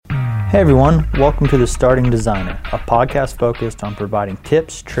Hey everyone, welcome to The Starting Designer, a podcast focused on providing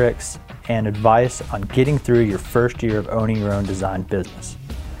tips, tricks, and advice on getting through your first year of owning your own design business.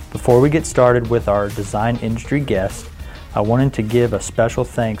 Before we get started with our design industry guest, I wanted to give a special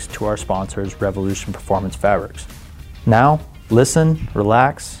thanks to our sponsors, Revolution Performance Fabrics. Now, listen,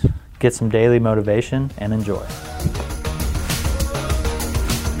 relax, get some daily motivation, and enjoy.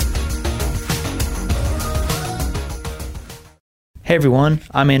 Hey everyone,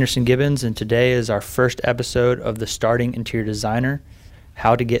 I'm Anderson Gibbons, and today is our first episode of The Starting Interior Designer,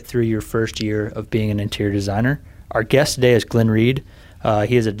 how to get through your first year of being an interior designer. Our guest today is Glen Read.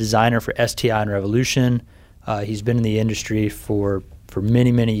 He is a designer for STI and Revolution. He's been in the industry for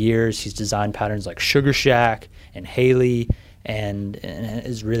many, many years. He's designed patterns like Sugar Shack and Haley, and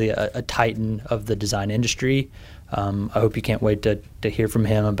is really a titan of the design industry. I hope you can't wait to hear from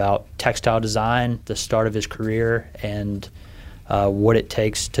him about textile design, the start of his career, and what it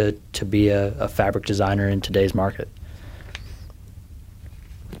takes to be a fabric designer in today's market.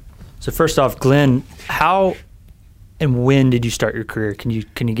 So first off, Glen, how and when did you start your career? Can you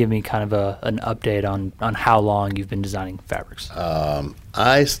give me kind of an update on how long you've been designing fabrics?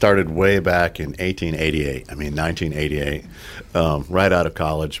 I started way back in 1988, right out of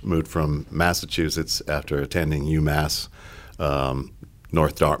college. Moved from Massachusetts after attending UMass,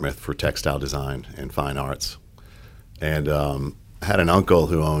 North Dartmouth, for textile design and fine arts. And had an uncle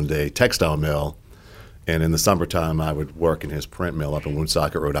who owned a textile mill, and in the summertime I would work in his print mill up in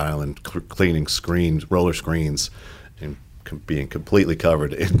Woonsocket, Rhode Island, cleaning roller screens, and being completely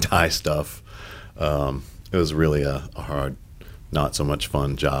covered in dye stuff. It was really a hard, not so much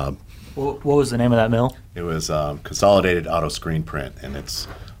fun job. What was the name of that mill? It was Consolidated Auto Screen Print, and it's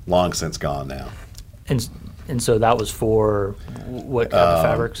long since gone now. And so that was for what kind of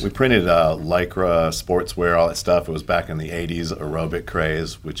fabrics? We printed Lycra, sportswear, all that stuff. It was back in the 80s aerobic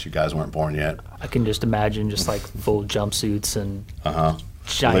craze, which you guys weren't born yet. I can just imagine just like full jumpsuits and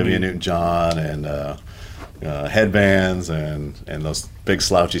shiny. Olivia Newton-John and headbands and those big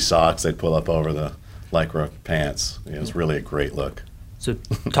slouchy socks they'd pull up over the Lycra pants. It was really a great look. So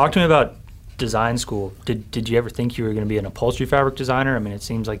talk to me about design school. Did you ever think you were going to be an upholstery fabric designer? I mean, it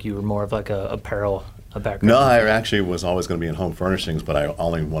seems like you were more of like a apparel background. No, I actually was always going to be in home furnishings, but I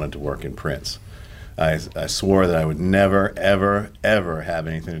only wanted to work in prints. I swore that I would never, ever, ever have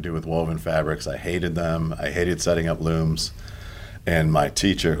anything to do with woven fabrics. I hated them. I hated setting up looms. And my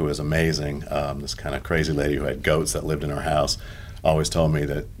teacher, who was amazing, this kind of crazy lady who had goats that lived in our house, always told me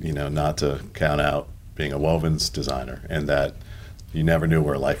that, not to count out being a wovens designer, and that you never knew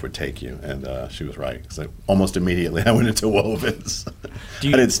where life would take you. And she was right. So almost immediately I went into wovens. I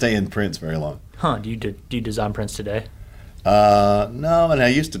didn't stay in prints very long. Huh? Do you design prints today? No, and I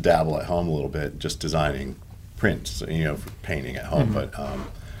used to dabble at home a little bit, just designing prints, for painting at home. Mm-hmm. But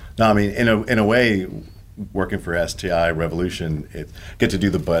no, I mean, in a way, working for STI Revolution, get to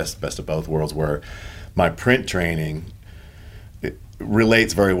do the best of both worlds. Where my print training, it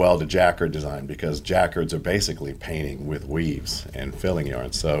relates very well to jacquard design, because jacquards are basically painting with weaves and filling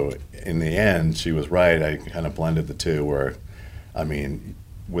yarn. So in the end, she was right. I kind of blended the two. Where, I mean,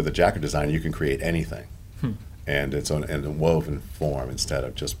 with a jacquard design, you can create anything, and it's in a woven form instead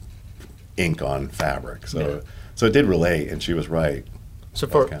of just ink on fabric. So it did relate, and she was right. So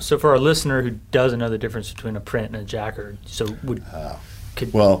for our listener who doesn't know the difference between a print and a jacquard,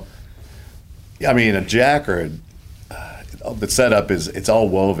 I mean, a jacquard, the setup is it's all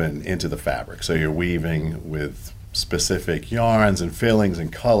woven into the fabric. So you're weaving with specific yarns and fillings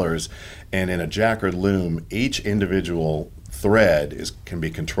and colors, and in a jacquard loom, each individual thread can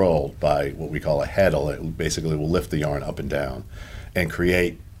be controlled by what we call a heddle. It basically will lift the yarn up and down and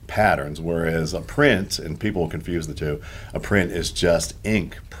create patterns, whereas a print, and people confuse the two, a print is just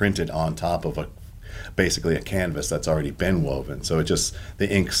ink printed on top of basically a canvas that's already been woven. So the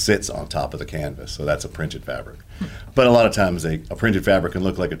ink sits on top of the canvas. So that's a printed fabric. But a lot of times a printed fabric can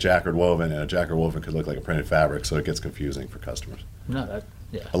look like a jacquard woven, and a jacquard woven could look like a printed fabric, so it gets confusing for customers.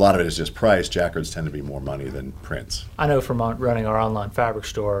 A lot of it is just price. Jacquards tend to be more money than prints. I know from running our online fabric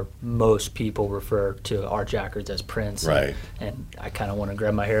store, most people refer to our jacquards as prints. Right. And I kind of want to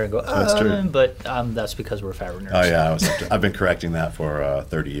grab my hair and go, that's true. But that's because we're fabric nerds. Oh, yeah. I've been correcting that for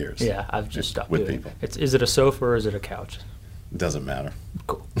 30 years. Yeah, I've just stopped with doing people. Is it a sofa or is it a couch? It doesn't matter.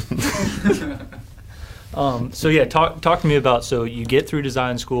 Cool. Talk to me about, so you get through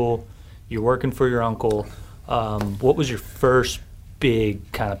design school, you're working for your uncle. What was your first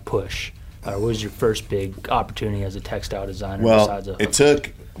big kind of push? What was your first big opportunity as a textile designer? Well, it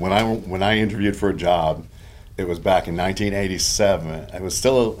took, when I interviewed for a job, it was back in 1987. It was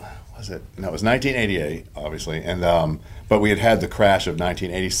 1988, obviously. And But we had the crash of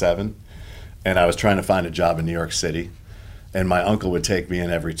 1987, and I was trying to find a job in New York City. And my uncle would take me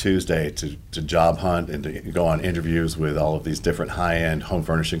in every Tuesday to job hunt and to go on interviews with all of these different high-end home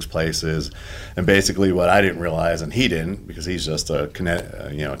furnishings places. And basically what I didn't realize, and he didn't, because he's just a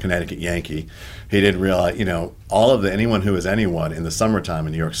Connecticut Yankee, he didn't realize, anyone who is anyone in the summertime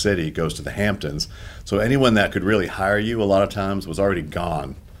in New York City goes to the Hamptons. So anyone that could really hire you a lot of times was already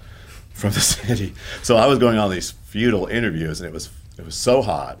gone from the city. So I was going on these futile interviews, and it was so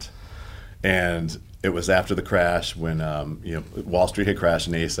hot. And it was after the crash when Wall Street had crashed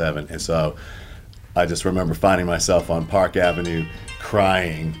in '87, and so I just remember finding myself on Park Avenue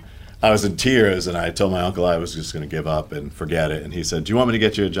crying. I was in tears, and I told my uncle I was just going to give up and forget it. And he said, "Do you want me to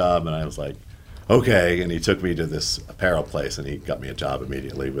get you a job?" And I was like, "Okay." And he took me to this apparel place, and he got me a job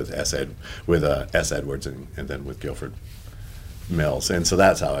immediately with S. Edwards, and then with Guilford Mills. And so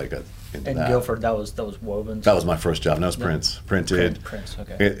that's how I got into that. And Guilford, that was Woven's? That was my first job. And that was Prince. Printed. Prince,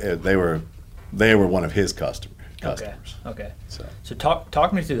 okay. They were one of his customers. Okay. So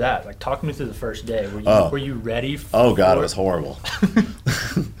talk me through that. Like, talk me through the first day. Were you ready? Oh God, it was horrible.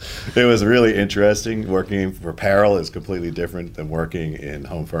 It was really interesting. Working for apparel is completely different than working in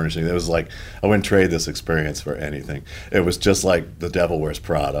home furnishing. It was like I wouldn't trade this experience for anything. It was just like The Devil Wears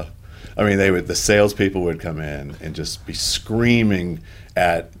Prada. I mean, the salespeople would come in and just be screaming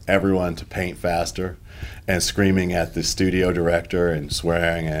at everyone to paint faster, and screaming at the studio director and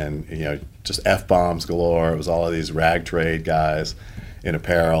swearing, and just F-bombs galore. It was all of these rag trade guys in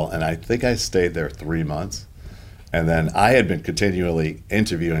apparel, and I think I stayed there 3 months. And then I had been continually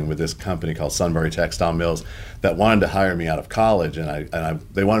interviewing with this company called Sunbury Textile Mills that wanted to hire me out of college, and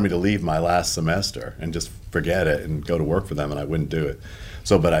they wanted me to leave my last semester and just forget it and go to work for them, and I wouldn't do it.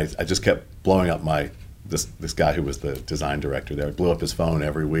 But I just kept blowing up this guy who was the design director there. I blew up his phone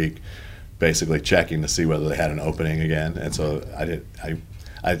every week, basically checking to see whether they had an opening again. And so I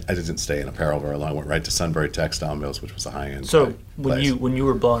didn't stay in apparel very long. I went right to Sunbury Textile Mills, which was a high-end So place. when you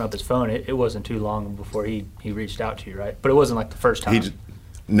were blowing up his phone, it wasn't too long before he reached out to you, right? But it wasn't like the first time.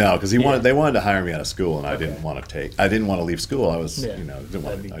 No, because they wanted to hire me out of school, and I didn't want to leave school. I was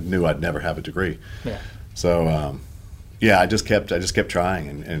I knew I'd never have a degree. Yeah. So I just kept trying,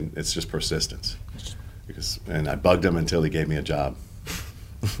 and it's just persistence. And I bugged him until he gave me a job.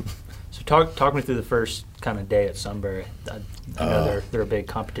 So talk me through the first kind of day at Sunbury. I know they're a big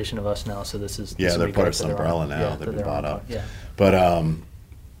competition of us now, so they're part of Sunbrella now. Yeah, they've been bought up. Yeah. But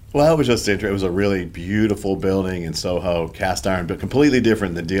it was just interesting. It was a really beautiful building in Soho, cast iron, but completely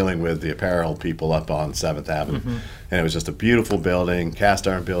different than dealing with the apparel people up on 7th Avenue. Mm-hmm. And it was just a beautiful building, cast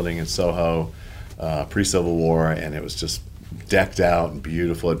iron building in Soho, pre-Civil War, and it was just decked out and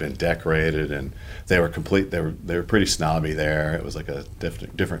beautiful. It had been decorated, and they were pretty snobby there. It was like a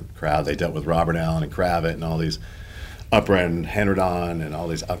different crowd. They dealt with Robert Allen and Kravitt and all these upper end Henredon and all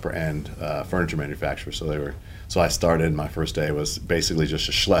these upper end furniture manufacturers. So I started. My first day was basically just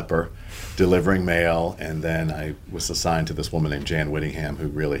a schlepper, delivering mail, and then I was assigned to this woman named Jan Whittingham, who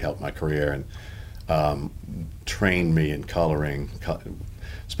really helped my career and trained me in coloring.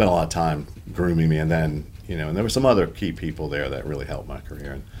 Spent a lot of time grooming me, and then and there were some other key people there that really helped my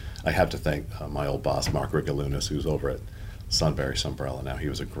career. And I have to thank my old boss, Mark Rigalunas, who's over at Sunbury Sunbrella now. He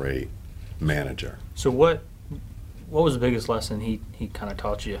was a great manager. So what was the biggest lesson he kind of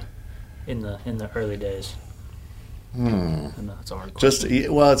taught you in the early days? That's a hard question.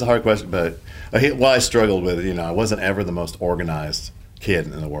 It's a hard question, but I struggled with it. I wasn't ever the most organized kid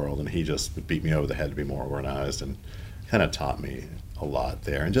in the world, and he just beat me over the head to be more organized, and kind of taught me a lot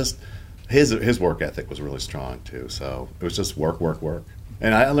there. And just his work ethic was really strong too. So it was just work.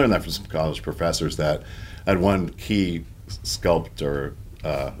 And I learned that from some college professors. That I had one key sculptor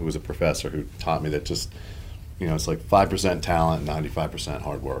who was a professor who taught me that just it's like 5% talent, 95%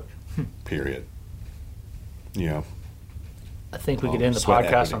 hard work. Period. I think we could end the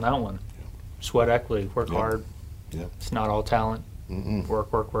podcast equity. on that one. Sweat equity, work hard. Yep. It's not all talent. Mm-mm.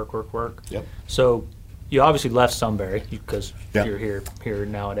 Work. Yep. So you obviously left Sunbury because you're here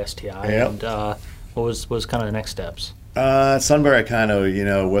now at STI. Yep. And what was kind of the next steps? Sunbury kind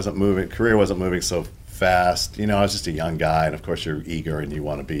of wasn't moving. Career wasn't moving so fast. I was just a young guy, and of course you're eager and you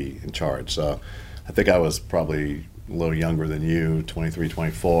want to be in charge. So I think I was probably a little younger than you, 23,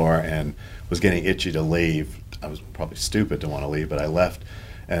 24, and was getting itchy to leave. I was probably stupid to want to leave, but I left,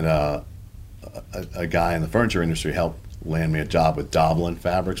 and a guy in the furniture industry helped land me a job with Doblin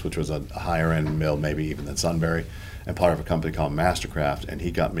Fabrics, which was a higher end mill, maybe even than Sunbury, and part of a company called Mastercraft. And he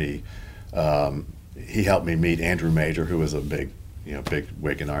got me, he helped me meet Andrew Major, who was a big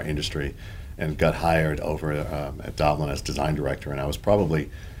wig in our industry, and got hired over at Doblin as design director. And I was probably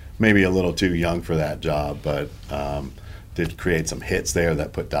maybe a little too young for that job, but did create some hits there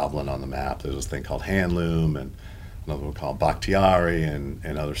that put Dublin on the map. There was this thing called Handloom and another one called Bakhtiari and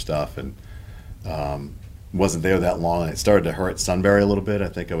other stuff. And wasn't there that long. It started to hurt Sunbury a little bit. I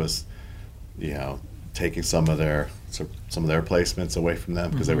think I was, taking some of their placements away from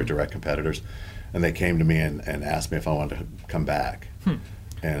them because they were direct competitors. And they came to me and asked me if I wanted to come back.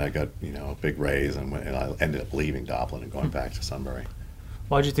 And I got, a big raise and I ended up leaving Dublin and going back to Sunbury.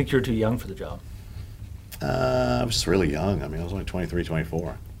 Why did you think you were too young for the job? I was just really young. I mean, I was only 23,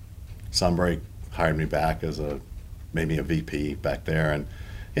 24. Sunbury hired me back as maybe a VP back there, and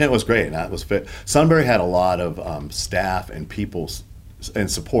it was great. And that was fit. Sunbury had a lot of staff and people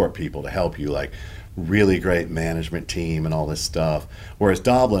and support people to help you, like really great management team and all this stuff. Whereas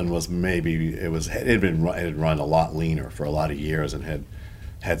Dublin was it had run a lot leaner for a lot of years and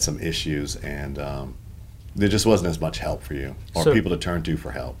had some issues, and there just wasn't as much help for you or people to turn to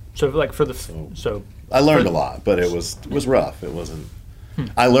for help. So like I learned a lot, but it was rough. It wasn't.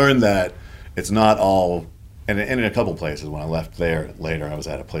 I learned that it's not all. And in a couple places, when I left there later, I was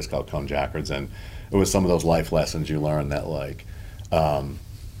at a place called Cone Jackards, and it was some of those life lessons you learn that like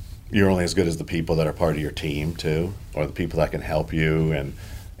you're only as good as the people that are part of your team too, or the people that can help you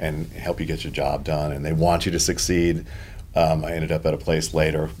and help you get your job done, and they want you to succeed. I ended up at a place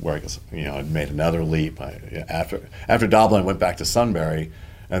later where I made another leap. After Dublin, I went back to Sunbury,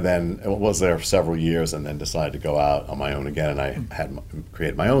 and then was there for several years, and then decided to go out on my own again. And I had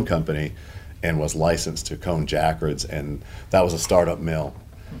created my own company, and was licensed to Cone Jackards, and that was a startup mill,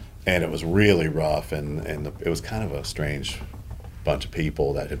 and it was really rough, and it was kind of a strange bunch of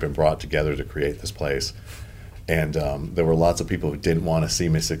people that had been brought together to create this place. And there were lots of people who didn't want to see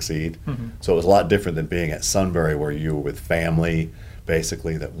me succeed. So it was a lot different than being at Sunbury, where you were with family,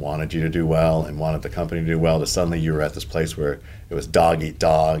 basically, that wanted you to do well and wanted the company to do well, to suddenly you were at this place where it was dog eat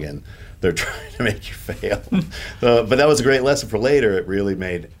dog, and they're trying to make you fail. But that was a great lesson for later. It really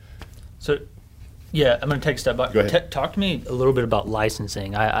made... So, yeah, I'm going to take a step back. Go ahead. Talk to me a little bit about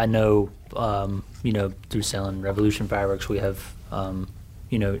licensing. I know, through selling Revolution Fabrics, we have...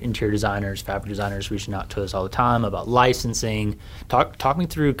 interior designers, fabric designers reaching out to us all the time about licensing. Talk me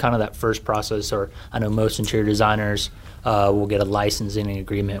through kind of that first process. Or I know most interior designers will get a licensing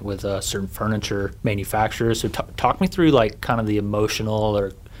agreement with certain furniture manufacturers. So talk me through like kind of the emotional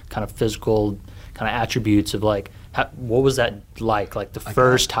or kind of physical kind of attributes of like what was that like the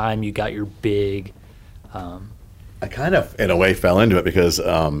first time you got your big. I kind of in a way fell into it because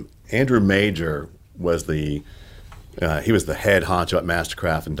Andrew Major was he was the head honcho at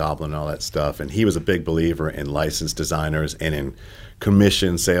Mastercraft in Dublin and all that stuff, and he was a big believer in licensed designers and in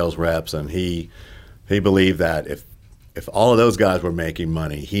commission sales reps, and he believed that if all of those guys were making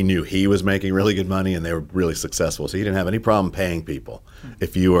money, he knew he was making really good money and they were really successful. So he didn't have any problem paying people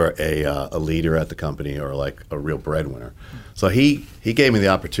if you were a leader at the company or like a real breadwinner. So he gave me the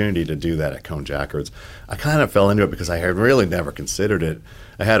opportunity to do that at Cone Jackards. I kind of fell into it because I had really never considered it.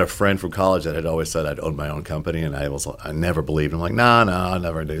 I had a friend from college that had always said I'd own my own company, and I never believed him. Like, no, I'll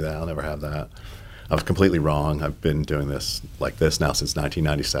never do that. I'll never have that. I was completely wrong. I've been doing this like this now since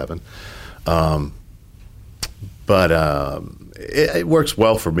 1997. But it works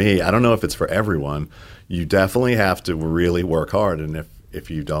well for me. I don't know if it's for everyone. You definitely have to really work hard, and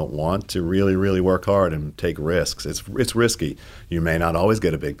if you don't want to really, really work hard and take risks, it's risky. You may not always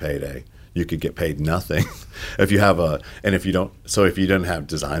get a big payday. You could get paid nothing if you have if you don't have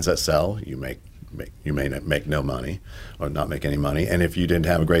designs that sell, you may not make no money or not make any money. And if you didn't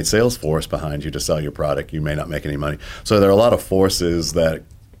have a great sales force behind you to sell your product, you may not make any money. So there are a lot of forces that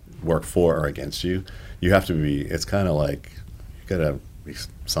work for or against you. You have to be, it's kind of like, you got to be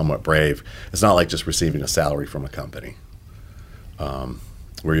somewhat brave. It's not like just receiving a salary from a company, where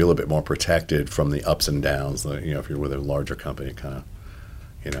you're a little bit more protected from the ups and downs. If you're with a larger company, kind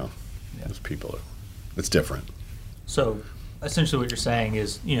of, those people, it's different. So essentially what you're saying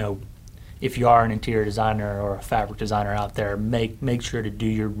is, if you are an interior designer or a fabric designer out there, make sure to do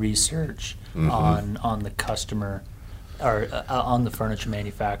your research on the customer or on the furniture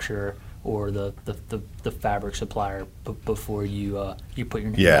manufacturer or the fabric supplier before you put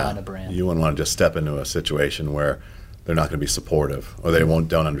your name behind a brand. You wouldn't want to just step into a situation where they're not going to be supportive or they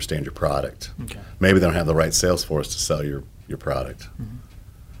don't understand your product. Okay. Maybe they don't have the right sales force to sell your product.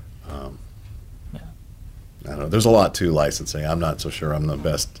 I don't know. There's a lot to licensing. I'm not so sure I'm the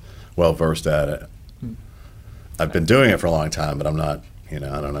best, well-versed at it. I've been doing it for a long time, but I'm not, I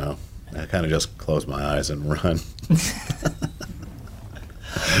don't know. I kind of just close my eyes and run.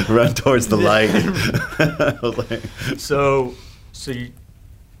 Run towards the light. So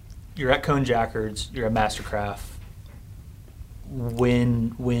you're at Cone Jackards, you're at Mastercraft.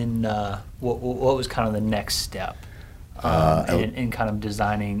 What was kind of the next step? in kind of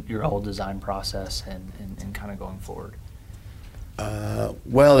designing your whole design process and kind of going forward?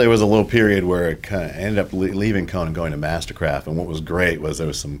 Well, there was a little period where it kind of ended up leaving Cone and going to Mastercraft, and what was great was there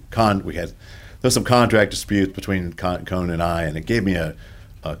was some contract disputes between Cone and I, and it gave me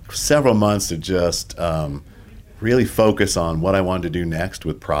several months to just really focus on what I wanted to do next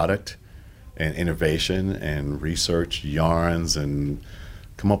with product and innovation and research yarns and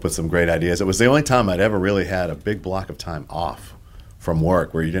come up with some great ideas. It was the only time I'd ever really had a big block of time off from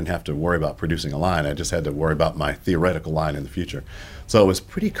work where you didn't have to worry about producing a line. I just had to worry about my theoretical line in the future. So it was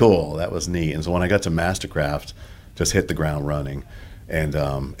pretty cool. That was neat. And so when I got to Mastercraft, just hit the ground running. And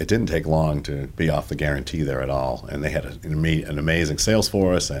it didn't take long to be off the guarantee there at all. And they had an amazing sales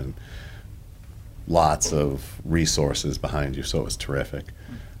force and lots of resources behind you. So it was terrific.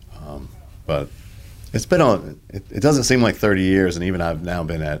 But it's been on, it doesn't seem like 30 years. And even I've now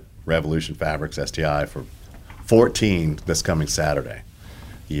been at Revolution Fabrics STI for 14 this coming Saturday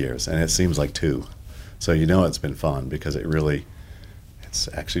years, and it seems like 2. So it's been fun because it's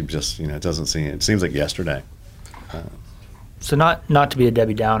actually just, it seems like yesterday. So not to be a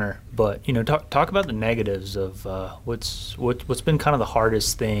Debbie Downer, but talk about the negatives of what's been kind of the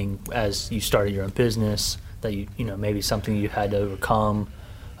hardest thing as you started your own business that maybe something you had to overcome,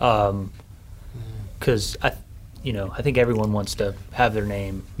 because I think everyone wants to have their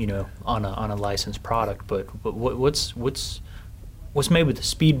name, on a licensed product. But what's maybe the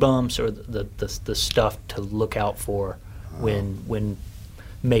speed bumps or the stuff to look out for when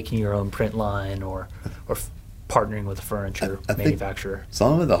making your own print line or partnering with a furniture manufacturer?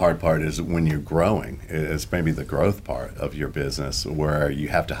 Some of the hard part is when you're growing. It's maybe the growth part of your business where you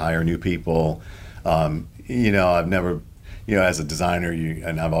have to hire new people. I've never. As a designer,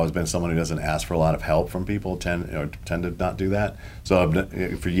 and I've always been someone who doesn't ask for a lot of help from people, tend to not do that. So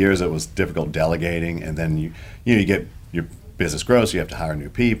for years it was difficult delegating, and then you get your business grows, so you have to hire new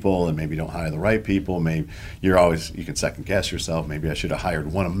people, and maybe you don't hire the right people. Maybe you can second guess yourself. Maybe I should have hired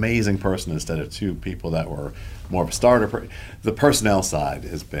one amazing person instead of 2 people that were more of a starter. The personnel side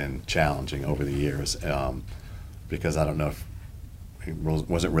has been challenging over the years because I don't know if I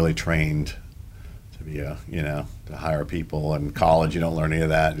wasn't really trained to be to hire people. In college, you don't learn any of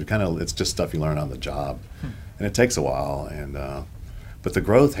that. It's just stuff you learn on the job, and it takes a while. And but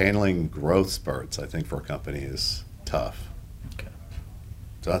handling growth spurts, I think for a company is tough. Okay.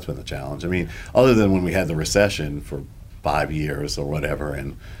 So that's been the challenge. I mean, other than when we had the recession for 5 years or whatever,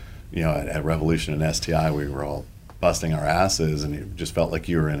 and at Revolution and STI, we were all busting our asses, and it just felt like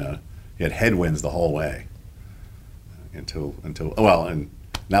you had headwinds the whole way until and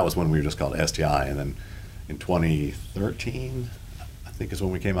that was when we were just called STI, and then in 2013, I think is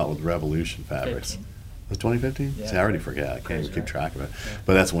when we came out with Revolution Fabrics. 15. Was it 2015? Yeah. See, I already forget. I can't even keep track of it. Yeah.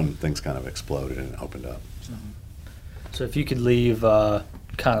 But that's when things kind of exploded and opened up. So, so if you could leave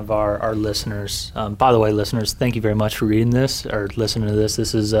kind of our listeners, by the way, listeners, thank you very much for reading this or listening to this.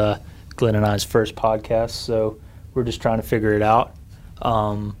 This is Glenn and I's first podcast, so we're just trying to figure it out.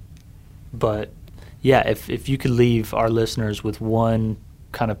 But yeah, if you could leave our listeners with one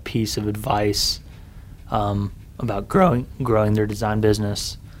kind of piece of advice about growing their design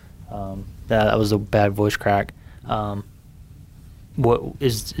business. That was a bad voice crack. What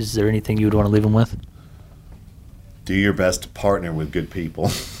is there anything you would want to leave them with? Do your best to partner with good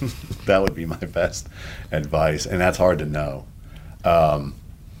people. That would be my best advice, and that's hard to know.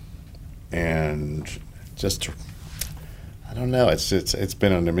 And just, I don't know. It's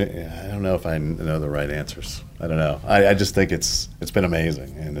been I don't know if I know the right answers. I don't know. I just think it's been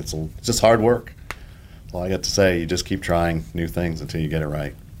amazing, and it's just hard work. All I got to say, you just keep trying new things until you get it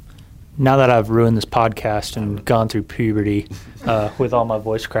right. Now that I've ruined this podcast and gone through puberty with all my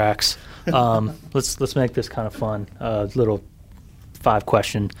voice cracks, let's make this kind of fun. Little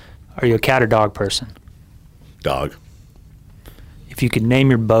 5-question. Are you a cat or dog person? Dog. If you could name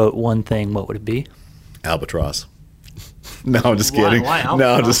your boat one thing, what would it be? Albatross. No, I'm just kidding. Why albatross?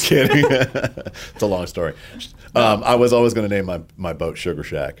 No, I'm just kidding. It's a long story. I was always going to name my boat Sugar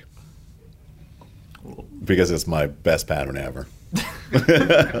Shack because it's my best pattern ever.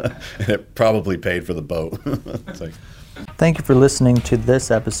 And it probably paid for the boat. Thank you for listening to this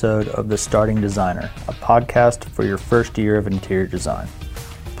episode of The Starting Designer, a podcast for your first year of interior design.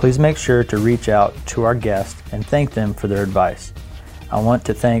 Please make sure to reach out to our guests and thank them for their advice. I want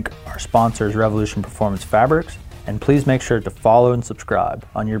to thank our sponsors, Revolution Performance Fabrics, and please make sure to follow and subscribe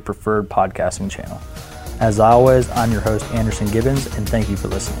on your preferred podcasting channel. As always, I'm your host, Anderson Gibbons, and thank you for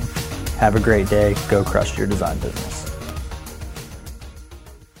listening. Have a great day. Go crush your design business.